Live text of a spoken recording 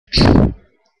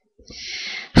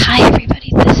Hi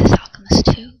everybody, this is Alchemist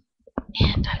 2,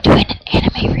 and I'm doing an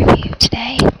anime review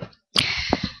today.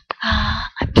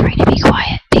 I'm trying to be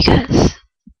quiet because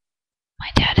my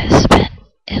dad has been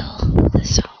ill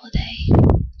this holiday.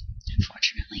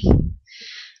 Unfortunately,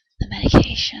 the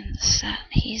medications that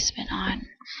he's been on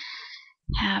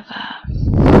have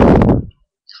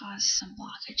caused some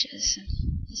blockages in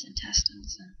his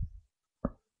intestines.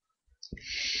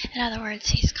 In other words,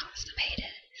 he's constipated.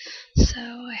 So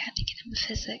I had to get him a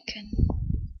physic, and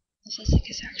the physic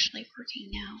is actually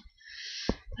working now.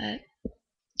 But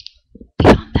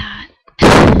beyond that,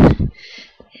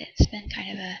 it's been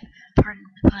kind of a, pardon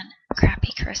the pun,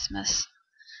 crappy Christmas.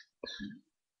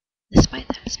 Despite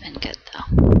that, it's been good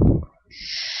though.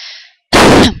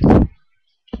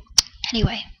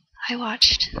 Anyway, I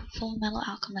watched Full Metal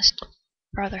Alchemist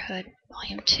Brotherhood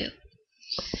Volume 2,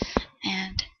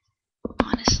 and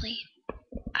honestly,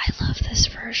 I love this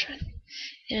version.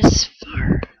 It is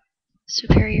far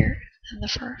superior than the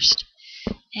first,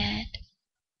 and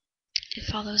it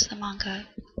follows the manga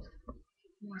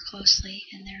more closely,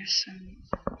 and there's some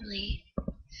really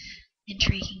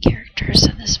intriguing characters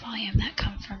in this volume that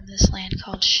come from this land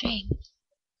called Shing.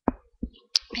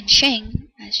 And Shing,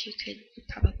 as you could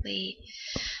probably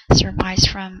surmise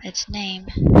from its name,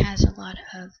 has a lot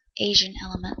of Asian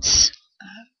elements.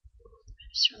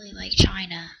 It's really like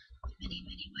China in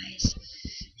many ways.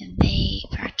 And they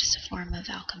practice a form of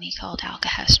alchemy called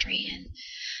alchemy, and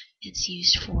it's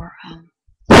used for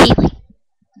healing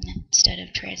instead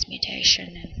of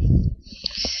transmutation.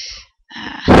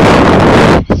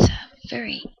 And it's a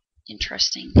very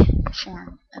interesting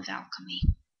form of alchemy.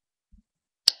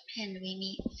 And we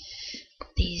meet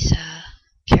these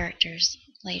characters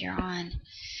later on,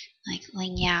 like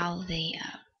Ling Yao, the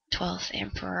 12th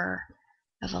emperor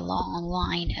of a long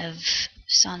line of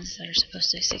sons that are supposed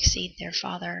to succeed their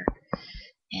father.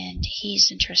 And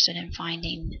he's interested in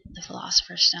finding the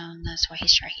Philosopher's Stone. That's why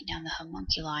he's tracking down the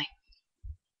homunculi,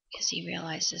 because he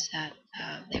realizes that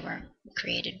they were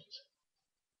created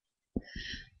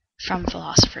from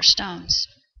Philosopher's Stones.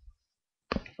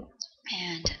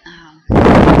 And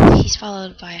he's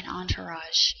followed by an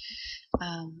entourage,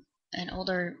 an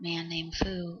older man named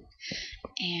Fu,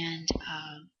 and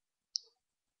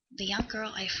the young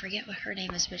girl, I forget what her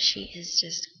name is, but she is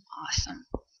just awesome.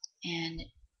 And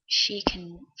she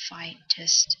can fight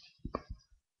just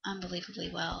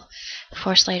unbelievably well. Of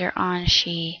course, later on,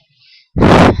 she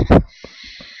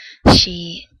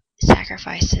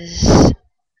sacrifices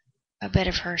a bit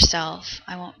of herself.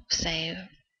 I won't say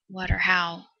what or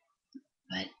how,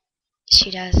 but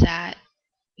she does that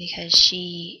because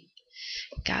she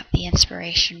got the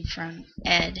inspiration from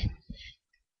Ed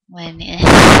when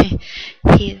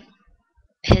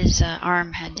his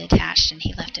arm had detached and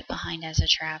he left it behind as a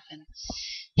trap, and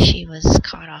she was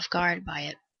caught off guard by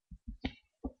it.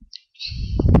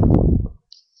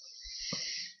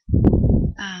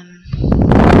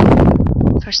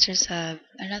 Of course, there's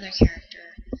another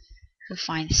character who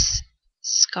finds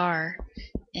Scar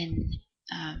in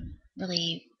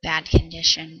really bad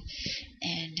condition,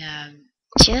 and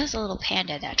she has a little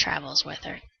panda that travels with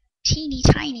her. Teeny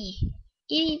tiny,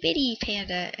 itty bitty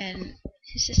panda, and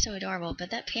it's just so adorable.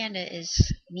 But that panda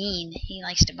is mean. He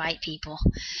likes to bite people.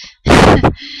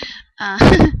 I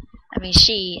mean,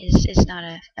 it's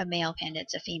not a male panda,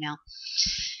 it's a female.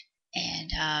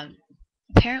 And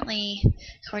apparently,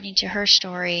 according to her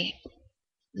story,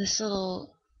 this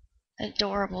little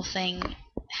adorable thing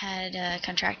had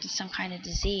contracted some kind of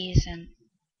disease, and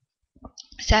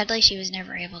sadly she was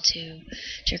never able to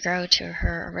grow to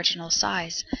her original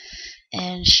size.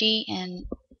 And she and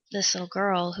this little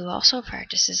girl, who also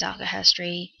practices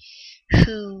alchemy,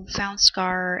 who found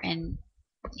Scar and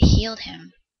healed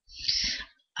him,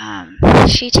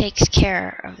 she takes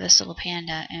care of this little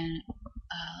panda, and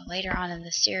later on in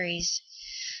the series,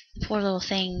 the poor little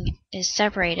thing is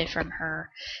separated from her,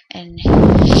 and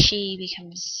she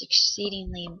becomes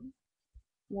exceedingly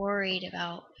worried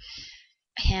about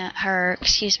her.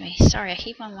 Excuse me, sorry, I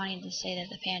keep on wanting to say that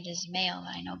the panda is male,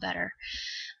 but I know better.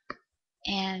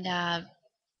 And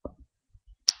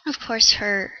of course,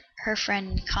 her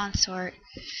friend consort,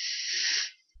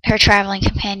 her traveling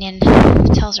companion,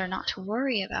 tells her not to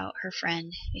worry about her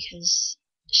friend because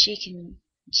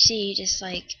she, just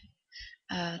like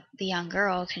the young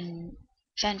girl, can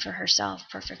fend for herself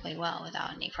perfectly well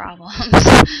without any problems.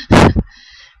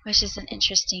 Which is an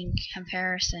interesting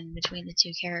comparison between the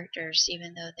two characters,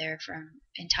 even though they're from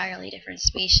entirely different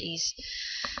species.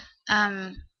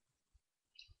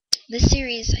 This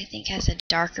series, I think, has a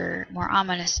darker, more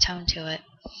ominous tone to it,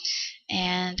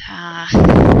 and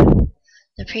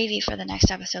the the preview for the next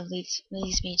episode leaves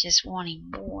me just wanting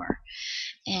more,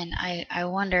 and I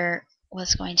wonder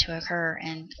what's going to occur,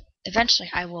 and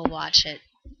eventually I will watch it.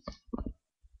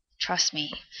 Trust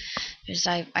me, because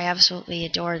I absolutely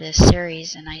adore this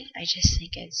series, and I just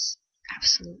think it's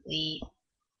absolutely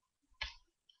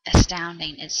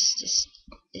astounding. It's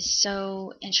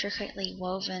so intricately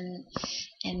woven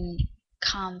and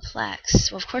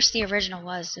complex. Well, of course the original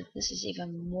was, but this is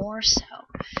even more so.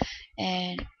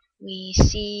 And we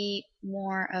see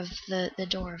more of the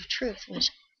door of truth,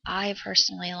 which I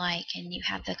personally like, and you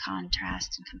have the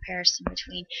contrast and comparison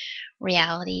between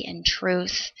reality and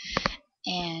truth,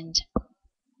 and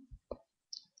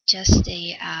just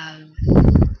the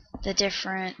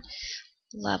different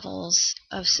levels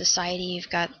of society. You've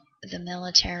got the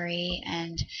military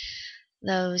and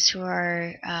those who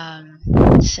are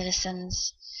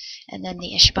citizens, and then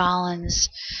the Ishbalans.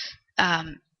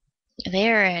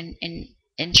 They're an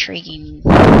intriguing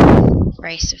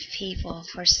race of people. Of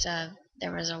course,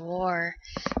 there was a war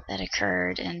that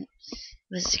occurred and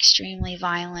was extremely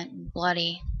violent and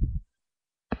bloody.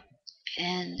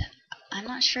 And I'm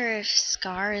not sure if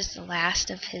Scar is the last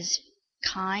of his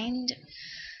kind,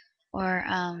 or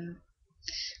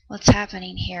what's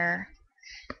happening here.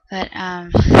 But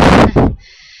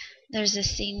there's a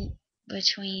scene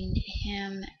between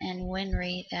him and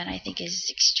Winry that I think is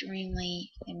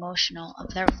extremely emotional.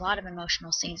 There were a lot of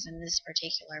emotional scenes in this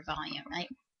particular volume.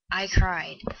 I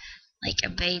cried like a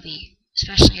baby,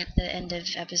 especially at the end of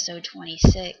episode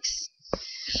 26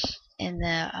 in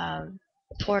the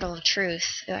Portal of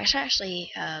Truth. It was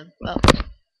actually, well,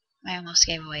 I almost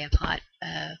gave away a plot.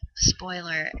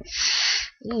 Spoiler.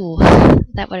 Ooh,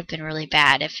 that would have been really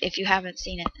bad. If you haven't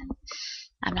seen it, then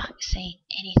I'm not saying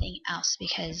anything else,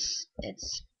 because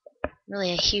it's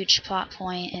really a huge plot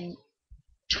point and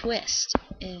twist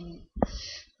in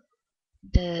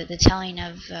the telling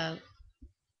of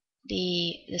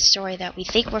the story that we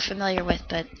think we're familiar with,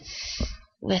 but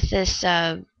with this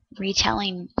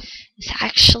retelling, it's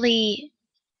actually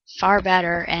far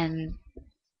better and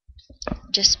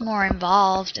just more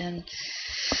involved, and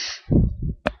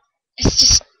it's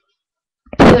just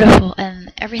beautiful,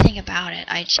 and everything about it.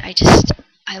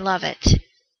 I love it.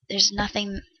 There's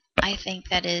nothing I think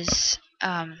that is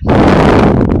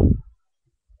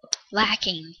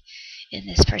lacking in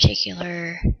this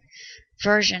particular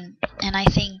version, and I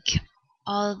think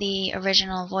all the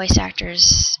original voice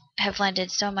actors have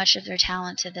lended so much of their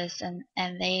talent to this,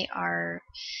 and they are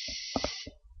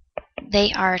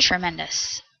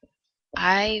tremendous.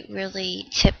 I really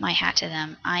tip my hat to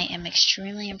them. I am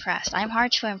extremely impressed. I'm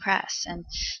hard to impress, and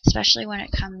especially when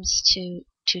it comes to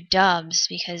dubs,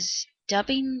 because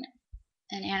dubbing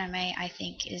an anime, I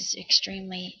think, is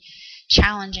extremely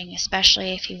challenging,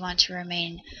 especially if you want to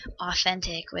remain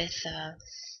authentic with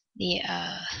the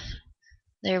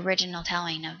original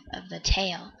telling of the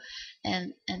tale.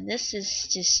 And this is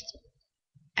just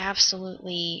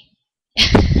absolutely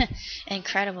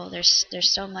incredible. There's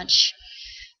so much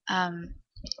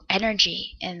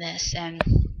energy in this, and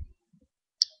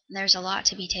there's a lot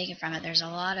to be taken from it. There's a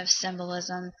lot of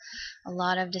symbolism, a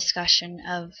lot of discussion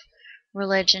of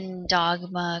religion,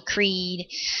 dogma, creed,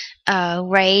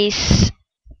 race,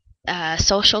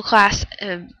 social class,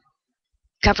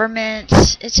 government.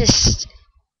 It's just,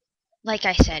 like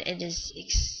I said, it is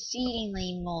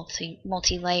exceedingly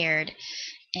multi-layered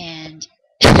and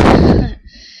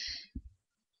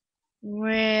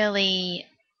really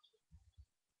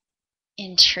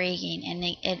intriguing, and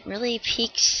it really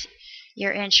piques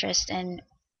your interest, and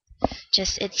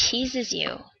just it teases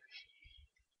you,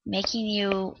 making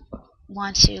you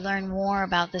want to learn more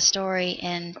about the story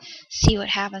and see what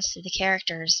happens to the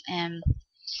characters. And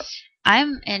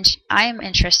I'm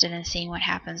interested in seeing what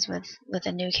happens with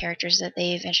the new characters that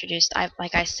they've introduced.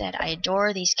 Like I said, I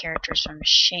adore these characters from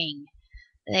Shing.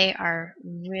 They are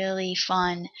really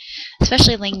fun,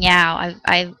 especially Ling Yao.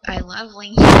 I love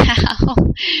Ling Yao.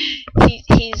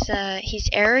 He's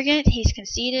arrogant. He's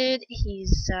conceited.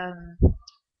 He's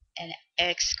an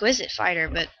exquisite fighter,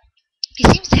 but he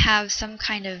seems to have some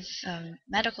kind of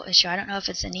medical issue. I don't know if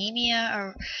it's anemia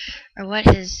or what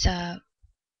his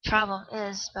problem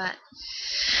is, but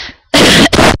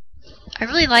I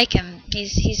really like him.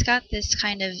 He's got this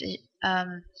kind of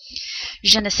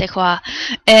je ne sais quoi,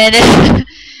 and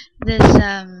this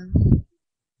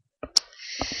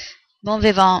bon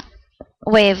vivant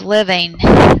way of living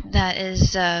that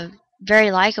is very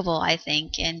likable, I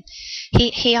think. And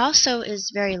he also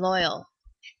is very loyal,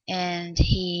 and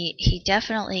he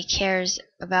definitely cares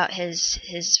about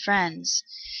his friends.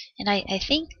 And I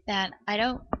think that, I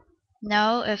don't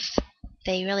know if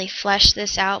they really flesh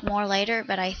this out more later,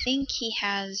 but I think he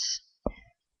has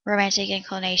romantic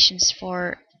inclinations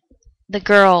for the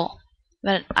girl,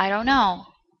 but I don't know.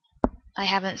 I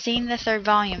haven't seen the third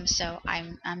volume, so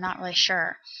I'm not really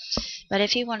sure. But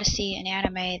if you want to see an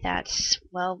anime that's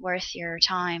well worth your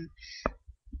time,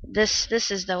 this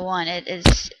is the one.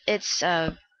 It's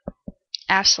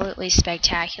absolutely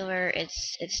spectacular.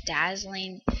 It's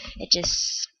dazzling. It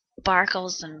just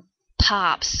sparkles and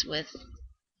pops with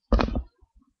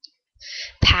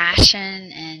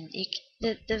passion, and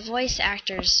the voice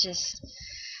actors just,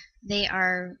 they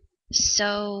are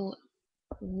so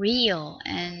real,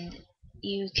 and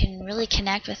you can really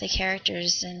connect with the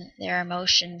characters and their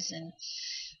emotions and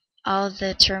all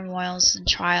the turmoils and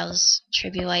trials,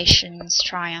 tribulations,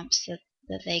 triumphs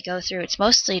that they go through. It's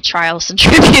mostly trials and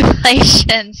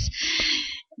tribulations,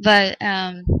 but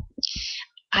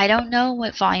I don't know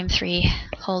what Volume 3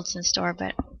 holds in store,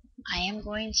 but I am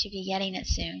going to be getting it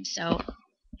soon, so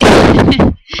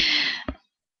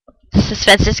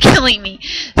suspense is killing me.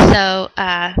 So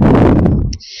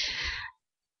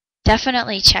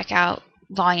definitely check out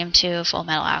Volume 2 of Full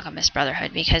Metal Alchemist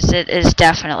Brotherhood, because it is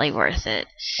definitely worth it.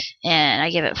 And I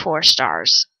give it 4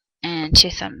 stars. And 2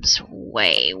 thumbs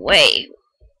way, way,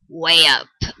 way up.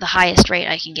 The highest rate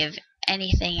I can give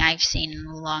anything I've seen in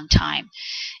a long time.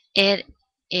 It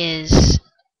is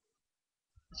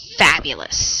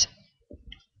fabulous.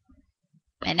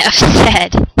 Enough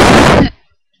said.